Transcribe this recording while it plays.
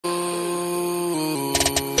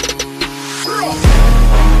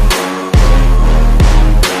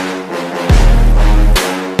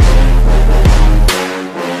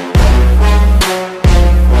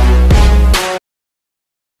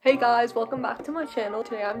guys, welcome back to my channel.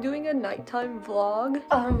 Today I'm doing a nighttime vlog.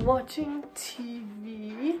 I'm watching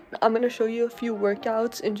TV. I'm gonna show you a few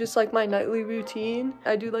workouts in just like my nightly routine.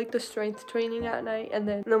 I do like the strength training at night, and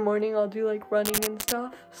then in the morning I'll do like running and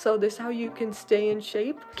stuff. So this is how you can stay in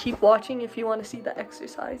shape. Keep watching if you want to see the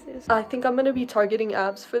exercises. I think I'm gonna be targeting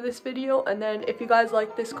abs for this video, and then if you guys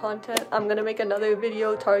like this content, I'm gonna make another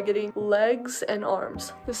video targeting legs and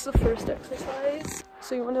arms. This is the first exercise.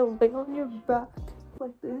 So you want to lay on your back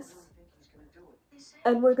like this,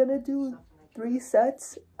 and we're gonna do 3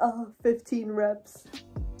 sets of 15 reps.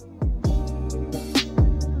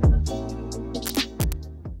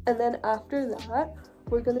 And then after that,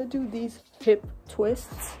 we're gonna do these hip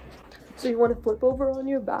twists. So you want to flip over on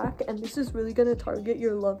your back, and this is really gonna target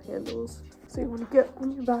your love handles. So you want to get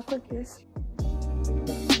on your back like this.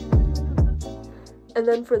 And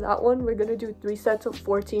then for that one, we're gonna do 3 sets of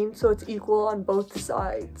 14, so it's equal on both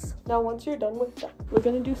sides. Now, once you're done with that, we're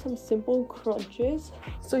gonna do some simple crunches.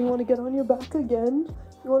 So you wanna get on your back again.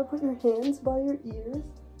 You wanna put your hands by your ears,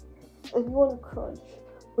 and you wanna crunch.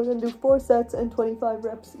 We're gonna do 4 sets and 25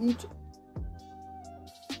 reps each.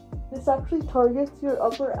 This actually targets your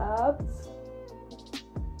upper abs.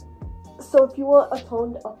 So if you want a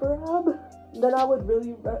toned upper ab, then I would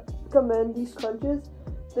really recommend these crunches.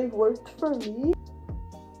 They've worked for me.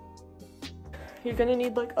 You're gonna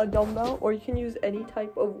need like a dumbbell, or you can use any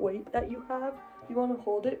type of weight that you have. You want to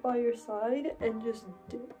hold it by your side and just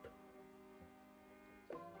dip.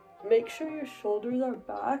 Make sure your shoulders are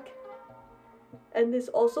back, and this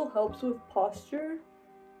also helps with posture.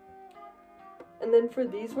 And then for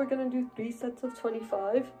these, we're gonna do 3 sets of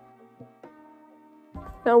 25.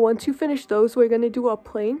 Now once you finish those, we're going to do a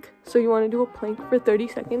plank. So you want to do a plank for 30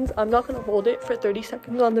 seconds. I'm not going to hold it for 30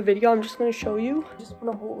 seconds on the video. I'm just going to show you. Just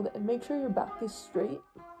want to hold it and make sure your back is straight.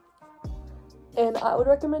 And I would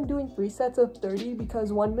recommend doing 3 sets of 30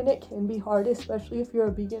 because 1 minute can be hard, especially if you're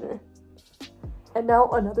a beginner. And now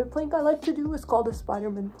another plank I like to do is called a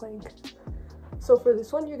Spider-Man plank. So for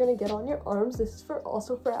this one, you're going to get on your arms. This is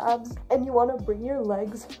also for abs. And you want to bring your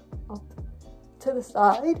legs up to the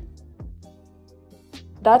side.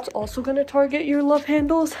 That's also going to target your love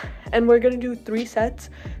handles, and we're going to do 3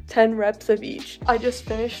 sets, 10 reps of each. I just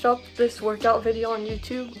finished up this workout video on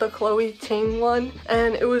YouTube, the Chloe Ting one,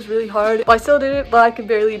 and it was really hard. I still did it, but I could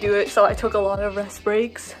barely do it, so I took a lot of rest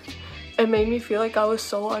breaks. It made me feel like I was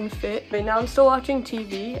so unfit. Right now I'm still watching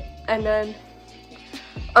TV, and then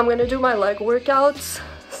I'm going to do my leg workouts,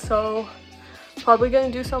 so probably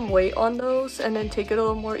going to do some weight on those and then take it a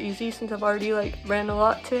little more easy since I've already like ran a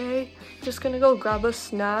lot today. Just gonna go grab a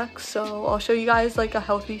snack, so I'll show you guys like a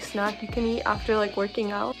healthy snack you can eat after like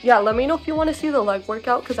working out. Yeah, let me know if you want to see the leg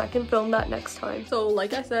workout because I can film that next time. So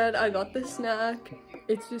like I said, I got this snack.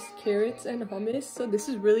 It's just carrots and hummus, so this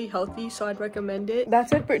is really healthy, so I'd recommend it.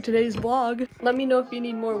 That's it for today's vlog. Let me know if you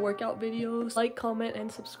need more workout videos. Like, comment,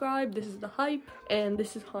 and subscribe. This is The Hype, and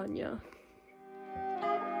this is Hanya.